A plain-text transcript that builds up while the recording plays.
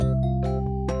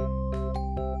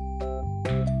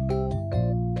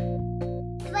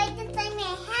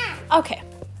Okay.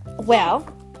 Well,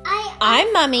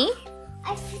 I'm Mummy.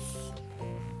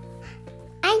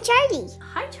 I'm Charlie.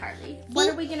 Hi, Charlie. What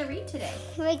are we going to read today?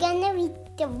 We're gonna read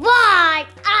the word. I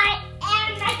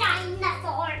am the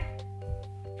dinosaur.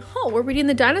 Oh, we're reading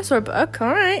the dinosaur book. All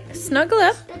right. Snuggle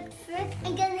up. But first,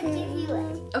 I'm gonna give you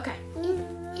it. Okay.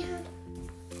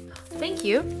 Thank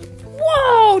you.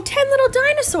 Whoa, 10 little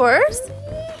dinosaurs.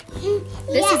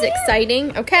 This is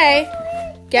exciting. Okay.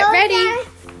 Get ready.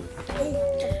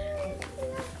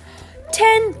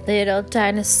 10 little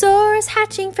dinosaurs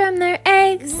hatching from their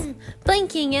eggs,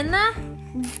 blinking in the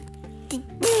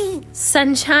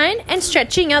sunshine and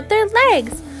stretching out their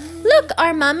legs. Look,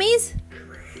 our mummies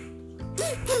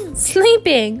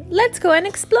sleeping. Let's go and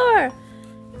explore.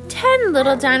 10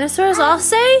 little dinosaurs all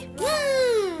say,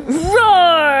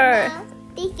 roar.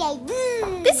 They say,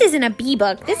 This isn't a bee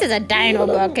book. This is a dino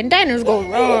book, and dinos go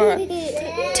roar.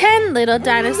 10 little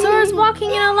dinosaurs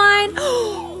walking in a line.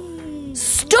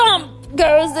 Stomp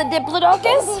goes the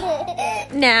Diplodocus.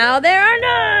 Now there are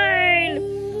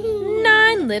 9.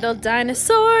 9 little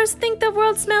dinosaurs think the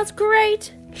world smells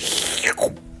great.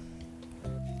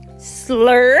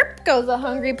 Slurp goes the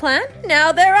hungry plant.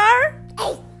 Now there are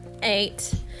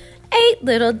 8. 8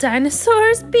 little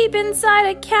dinosaurs peep inside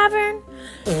a cavern.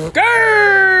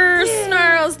 Grrr,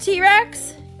 snarls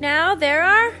T-Rex. Now there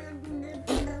are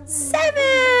 7.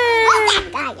 that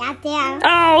guy out there?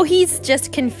 Oh, he's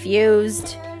just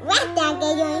confused. What's that guy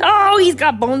doing? Oh, he's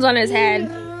got bones on his head.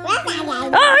 What's that guy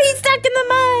doing? Oh, he's stuck in the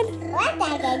mud. What's that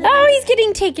guy doing? Oh, he's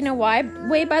getting taken away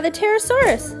by the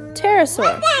Pterosaurus. Pterosaur.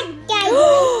 What's that guy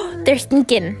doing? They're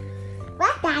sneaking.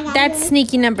 What's that guy That's doing?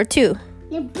 sneaky number 2.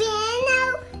 The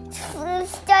piano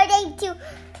starting to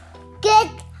get.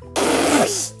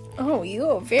 Oh,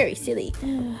 you're very silly.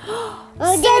 Oh,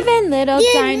 7 little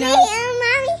dinos.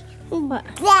 Mommy, What?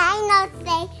 dinos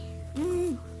say.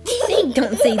 They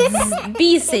don't say zzz.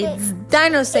 Bees say zzz.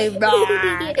 Dinos say roar.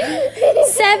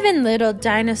 7 little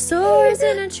dinosaurs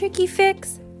in a tricky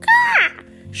fix. Caw!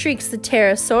 Shrieks the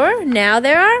pterosaur. Now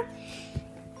there are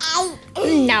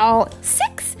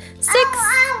 6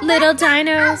 little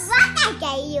dinos. What's that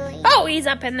guy doing? Oh, he's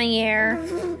up in the air.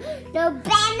 The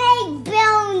banging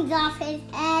bones off his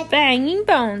head. Banging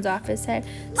bones off his head.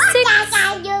 What's 6.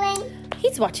 that guy doing?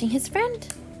 He's watching his friend.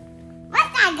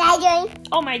 What's that guy doing?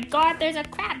 Oh my god, there's a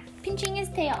crab pinching his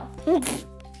tail. What's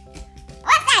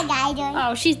that guy doing?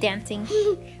 Oh, she's dancing.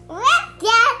 What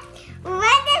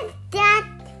is that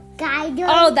guy doing?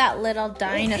 Oh, that little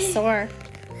dinosaur.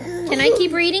 Can I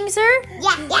keep reading, sir?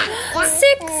 Yeah.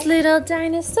 6 little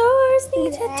dinosaurs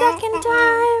need to duck and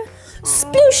dive.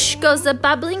 Sploosh goes the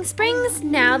bubbling springs.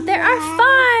 Now there are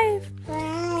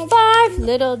 5. 5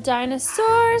 little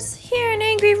dinosaurs hear an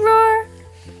angry roar.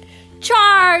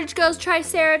 Charge goes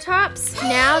Triceratops.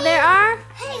 Now there are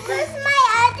Hey, where's my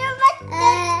other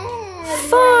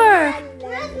 4.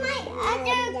 Where's my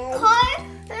other car?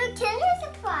 Kinder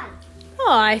Surprise.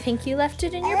 Oh, I think you left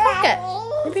it in your pocket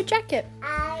of your jacket.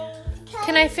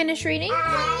 Can I finish reading?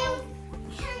 Can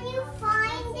you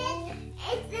find it?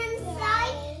 It's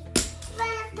inside one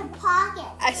of the pockets.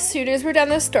 As soon as we're done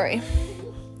this story.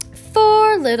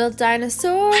 4 little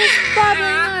dinosaurs bobbling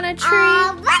on a tree.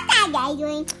 What's that guy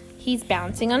doing? He's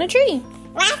bouncing on a tree.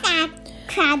 What's that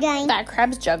crab doing? That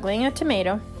crab's juggling a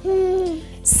tomato.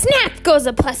 Snap goes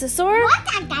a plesiosaur.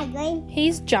 What's that guy doing?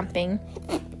 He's jumping.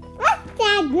 What's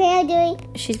that girl doing?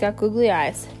 She's got googly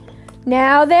eyes.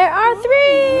 Now there are 3.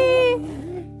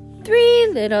 3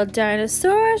 little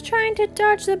dinosaurs trying to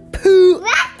dodge the poo.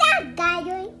 What's that guy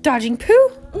doing? Dodging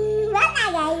poo. What's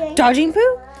that guy doing? Dodging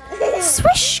poo.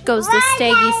 Swish goes the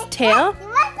staggy's tail.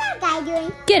 What's that guy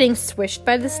doing? Getting swished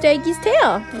by the staggy's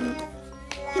tail.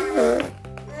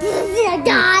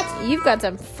 Dodge. You've got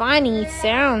some funny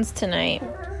sounds tonight.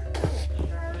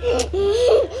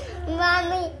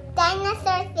 Mommy,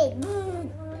 dinosaur say.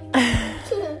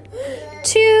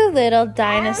 2 little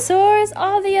dinosaurs,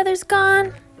 all the others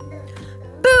gone.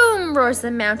 Boom, roars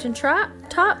the mountain top.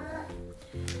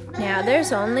 Now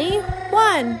there's only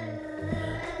 1.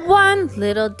 1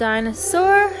 little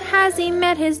dinosaur, has he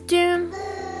met his doom?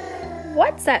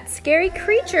 What's that scary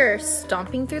creature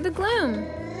stomping through the gloom?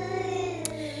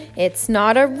 It's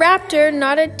not a raptor,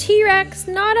 not a T-Rex,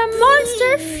 not a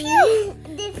monster. Phew!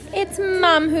 It's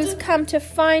Mom who's come to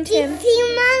find him.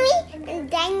 See, Mommy? The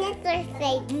dinosaur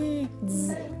say.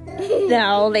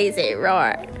 No, they say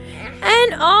roar.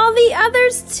 And all the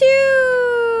others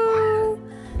too.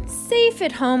 Safe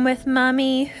at home with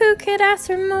Mommy, who could ask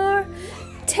for more?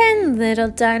 10 little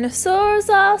dinosaurs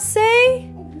all say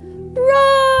roar.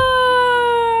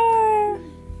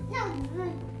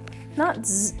 Not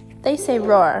zzz, they say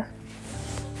roar.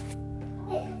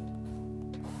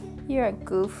 You're a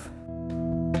goof.